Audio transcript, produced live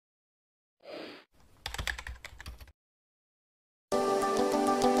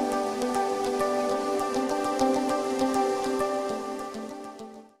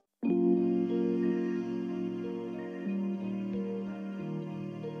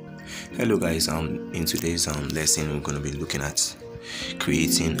Hello guys, in today's lesson we're going to be looking at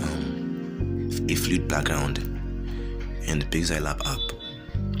creating a fluid background in the Pixellab app.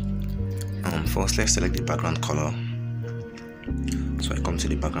 First let's select the background color. So I come to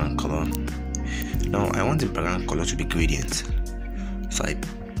the background color. Now I want the background color to be gradient, so I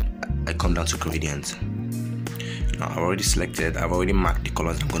come down to gradient. Now I've already marked the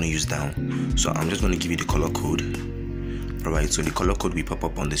colors I'm going to use down, so I'm just going to give you the color code. Alright, so the color code will pop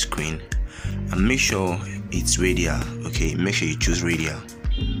up on the screen, and make sure it's radial. Okay, make sure you choose radial.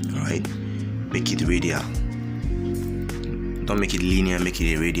 Alright, make it radial, don't make it linear, make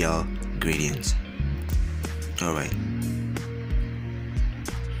it a radial gradient. Alright,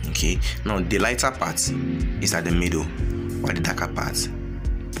 okay, now the lighter part is at the middle, while the darker part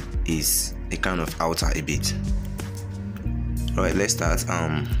is a kind of outer a bit. Alright, let's start.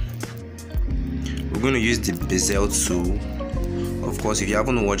 We're going to use the Bezier tool. Of course, if you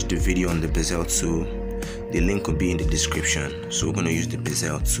haven't watched the video on the Bezier tool, the link will be in the description. So we're going to use the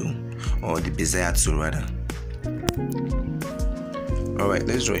Bezier tool, or the Bezier tool rather. Alright,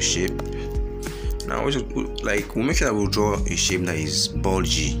 let's draw a shape. Now we'll make sure that we'll draw a shape that is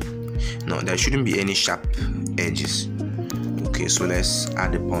bulgy. Now there shouldn't be any sharp edges. Okay, so let's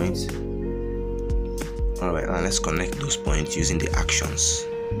add a point. Alright, and let's connect those points using the actions,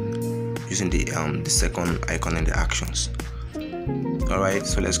 using the second icon in the actions. Alright,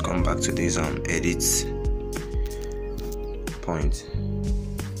 so let's come back to this edit point.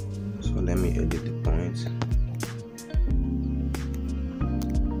 So let me edit the point.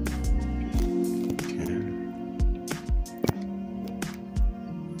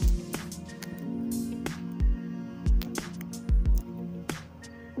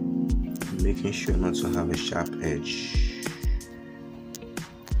 Making sure not to have a sharp edge.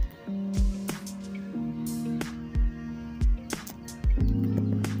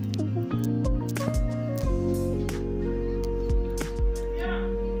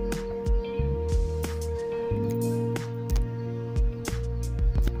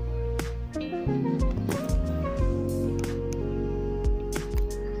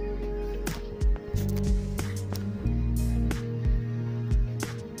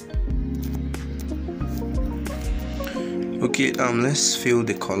 Okay, let's fill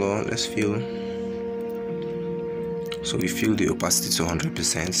the color. Let's fill. So we fill the opacity to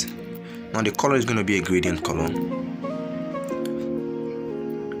 100%. Now the color is going to be a gradient color,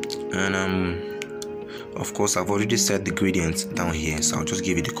 and of course I've already set the gradient down here, so I'll just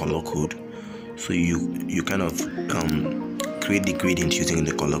give you the color code. So you kind of create the gradient using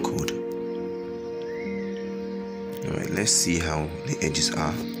the color code. Alright, let's see how the edges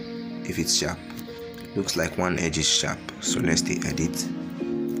are. If it's sharp. Looks like one edge is sharp, so let's take edit.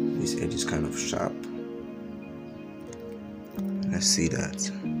 This edge is kind of sharp. Let's see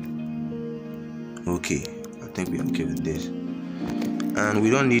that. Okay, I think we're okay with this. And we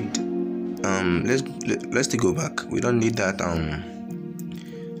don't need let's go back. We don't need that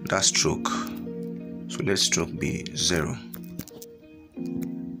that stroke. So let stroke be 0.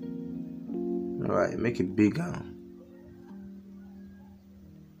 Alright, make it bigger.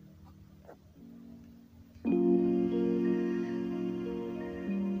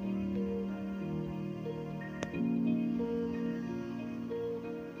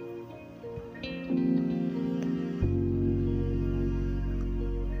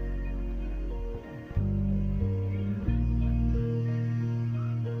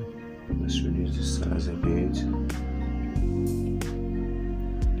 Let's reduce the size a bit.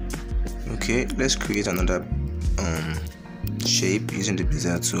 Okay, let's create another shape using the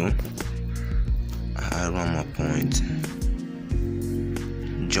Bezier tool. Add one more point.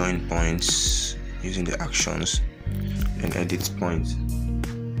 Join points using the actions, and edit points.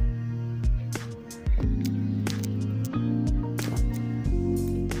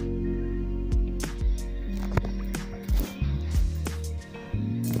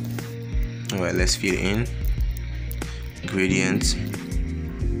 Alright, let's fill in gradient.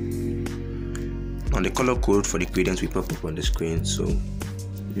 On the color code for the gradients we pop up on the screen, so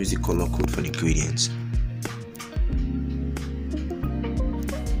use the color code for the gradients.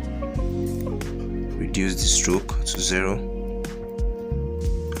 Reduce the stroke to 0.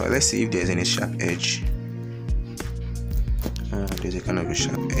 Alright, let's see if there's any sharp edge. There's a kind of a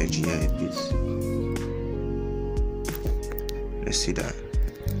sharp edge here a bit. Let's see that.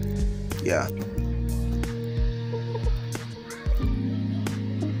 Yeah.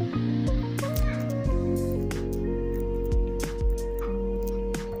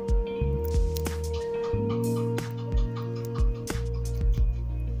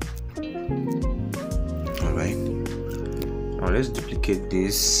 Alright. Now let's duplicate duplicate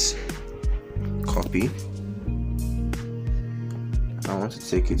this, copy. I want to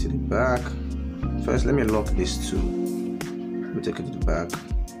take it to the back. First, let me lock this too. Let me take it to the back.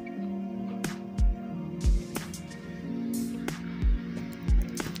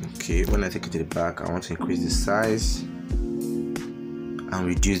 Okay, when I take it to the back, I want to increase the size and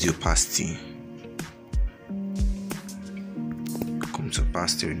reduce the opacity. Come to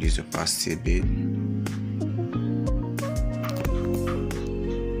opacity, reduce the opacity a bit.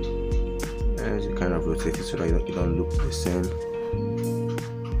 As you kind of rotate it so that you don't look the same.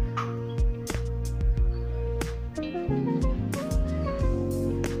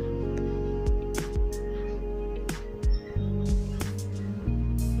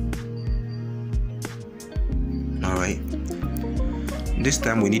 Alright, this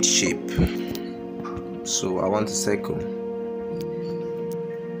time we need shape, so I want a circle.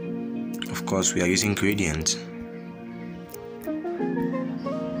 Of course, we are using gradient.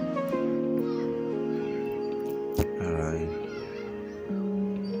 Alright,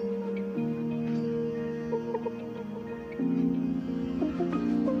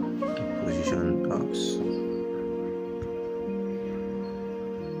 position box.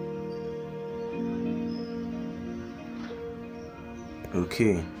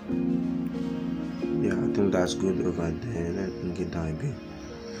 Okay, yeah, I think that's good over there. Let me get down a bit.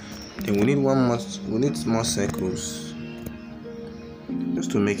 Then we need more circles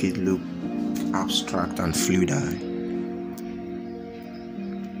just to make it look abstract and fluid.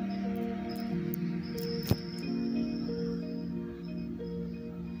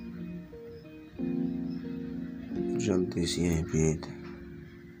 Jump this here a bit.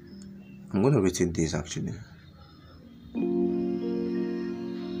 I'm going to rotate this actually.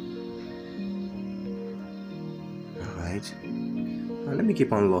 And let me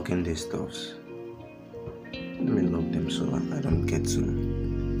keep on locking these stuffs. Let me lock them so I don't get to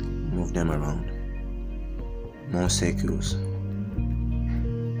move them around. More circles. I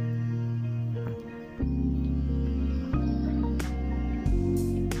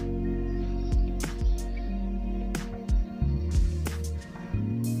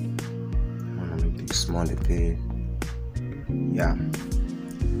want to make this small a bit. Yeah.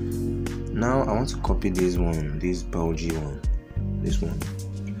 Now I want to copy this one, this bulgy one, this one.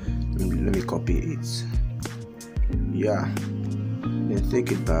 Let me copy it. Yeah. Then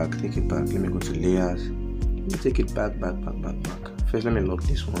take it back. Let me go to layers. Let me take it back. First, let me lock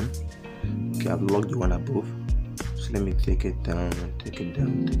this one. Okay, I've locked the one above. So let me take it down.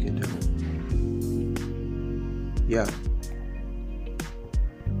 Yeah.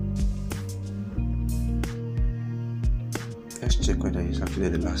 Let's check whether it's actually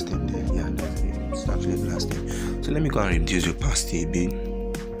the last thing there. Yeah, it's actually the last thing. So let me go and reduce the opacity a bit.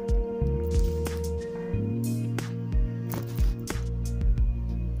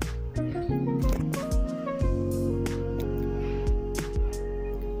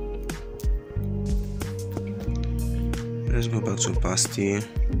 Let's go back to opacity.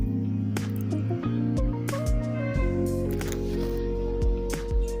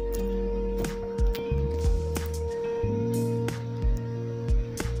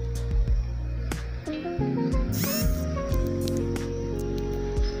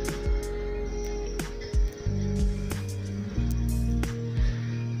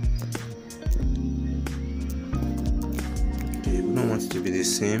 To be the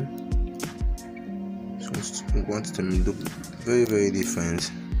same, so we want it to look very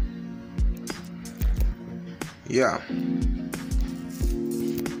different. Yeah.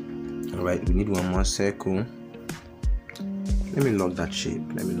 All right, we need one more circle. Let me lock that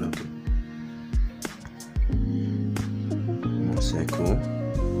shape. Let me lock it. More circle.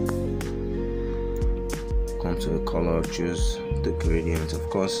 Come to the color, choose the gradient. Of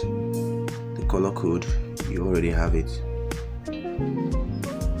course, the color code, you already have it.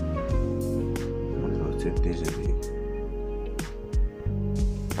 Rotate this a bit.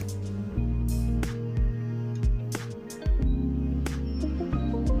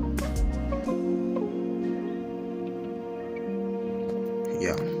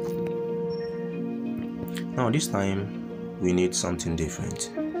 Yeah. Now this time we need something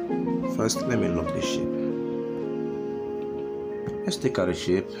different. First, let me lock the shape. Let's take out the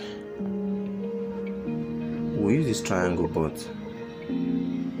shape. We'll use this triangle, but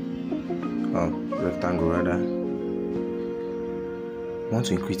rectangle rather. I want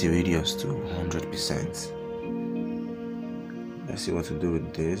to increase the radius to 100%. Let's see what to do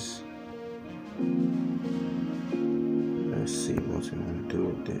with this. Let's see what we want to do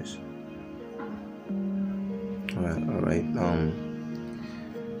with this. Alright,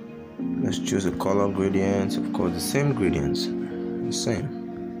 let's choose a color gradient. Of course, the same gradients. the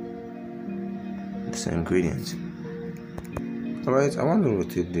same gradient. Alright, I want to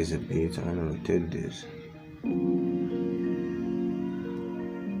rotate this a bit. I want to rotate this.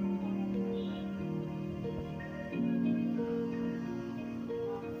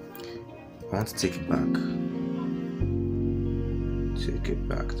 I want to take it back. Take it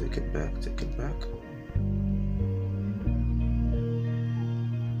back, take it back, take it back.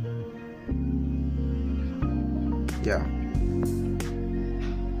 Yeah.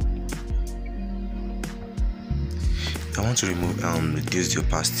 I want to reduce the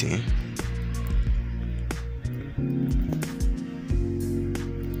opacity.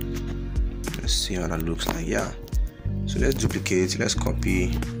 Let's see how that looks like. Yeah. So let's duplicate, let's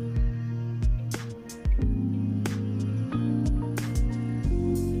copy.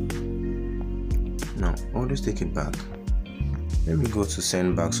 Now, always take it back. Let me go to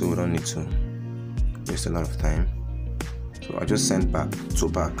send back so we don't need to waste a lot of time. So I just send back to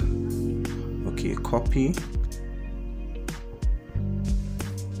back. Okay, copy.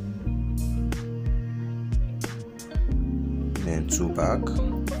 Then to back.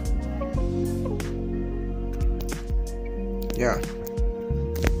 Yeah.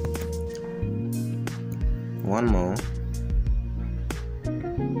 One more.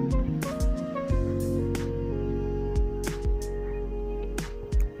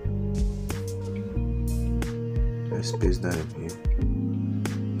 Let's space that a bit.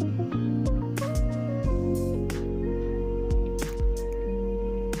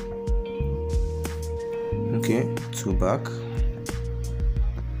 Okay, two back.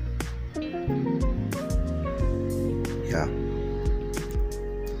 Yeah.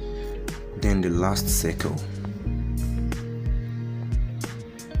 Then the last circle.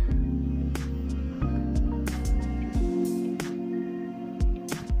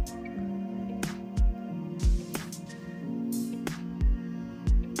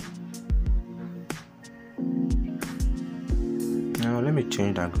 Now let me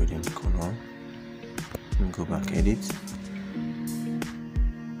change that gradient color. Let me go back, edit.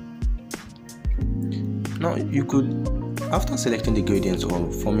 Now you could, after selecting the gradients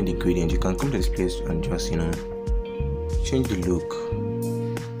or forming the gradient, you can come to this place and just change the look.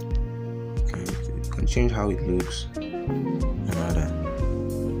 Okay, you can change how it looks and all that.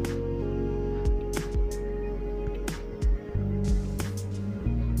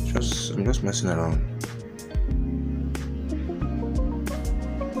 I'm just messing around.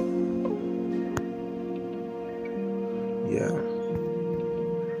 Yeah.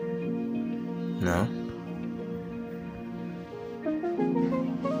 Now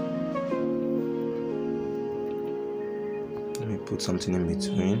let me put something in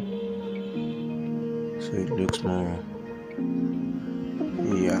between so it looks more.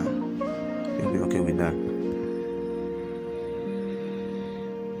 Yeah, you'll be okay with that.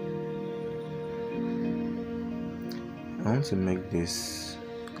 I want to make this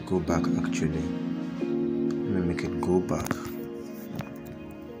go back actually. Let me make it go back.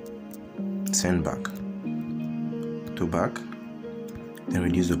 Send back. To back. Then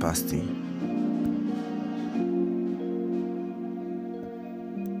reduce the opacity.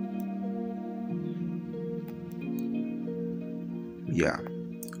 Yeah,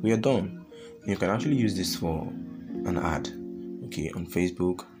 we are done. You can actually use this for an ad, okay, on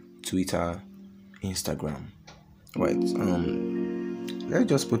Facebook, Twitter, Instagram. Right. Let's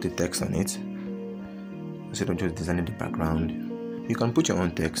just put the text on it instead of just designing the background. You can put your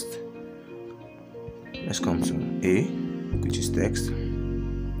own text. Let's come to A, which is text.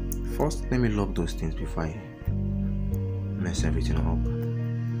 First, let me lock those things before I mess everything up.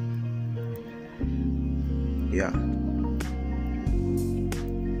 Yeah.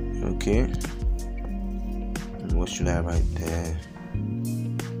 Okay. And what should I write there?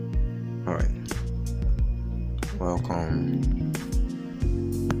 Alright. Welcome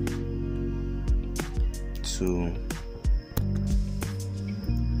to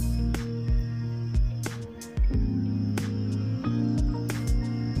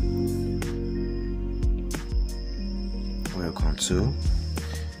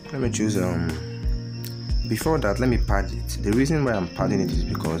let me choose before that, let me pad it. The reason why I'm padding it is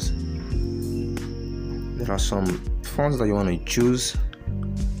because there are some fonts that you want to choose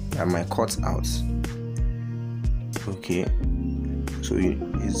that might cut out. Okay, so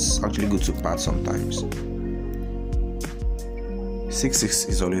it's actually good to pad sometimes. 6.6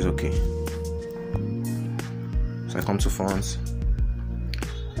 is always okay. So I come to fonts.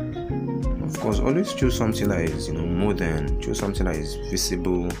 Of course, always choose something that is modern. Choose something that is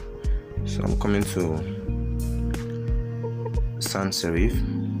visible. So I'm coming to sans serif.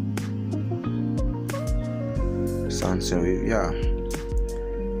 Yeah,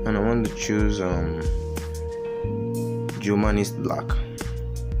 and I want to choose Humanist Black.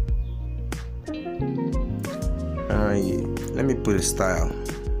 Let me put a style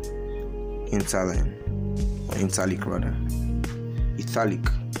interline or italic rather. Italic.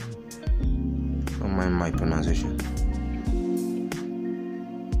 Don't mind my pronunciation.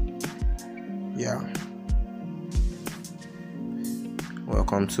 Yeah.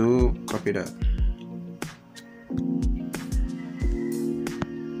 Welcome to copy that.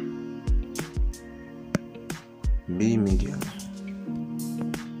 B media.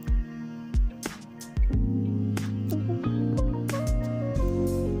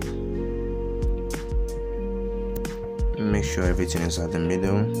 Make sure everything is at the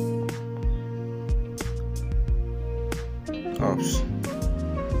middle. Oops.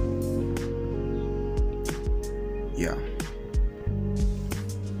 Yeah.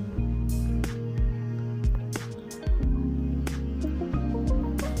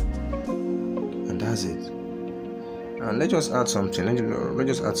 And that's it. And let's just add something. Let's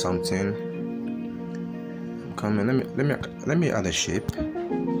just add something. Come in. Let me add a shape.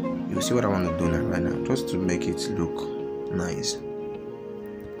 You'll see what I want to do now, right now, just to make it look nice.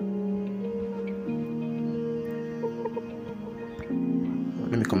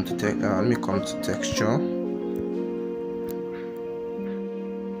 Let me come to texture.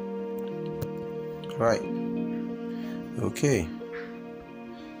 Right. Okay.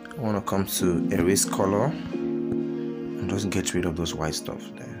 I want to come to erase color and just get rid of those white stuff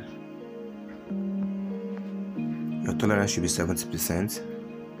there. Your tolerance should be 70%.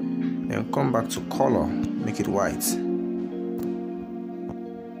 Then come back to color, make it white.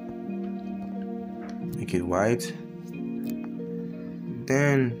 Make it white.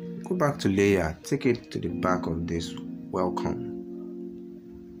 Then go back to layer, take it to the back of this welcome.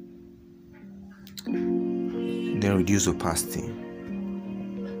 Then reduce opacity.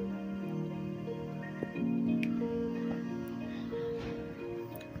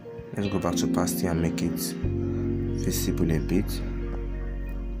 Let's go back to opacity and make it visible a bit.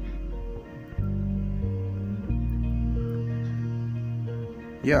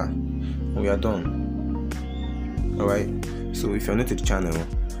 Yeah, we are done. Alright, so if you're new to the channel,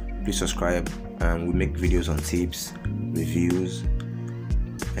 please subscribe, and we make videos on tips, reviews,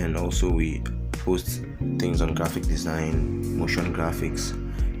 and also we post things on graphic design, motion graphics,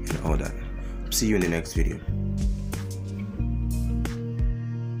 and all that. See you in the next video.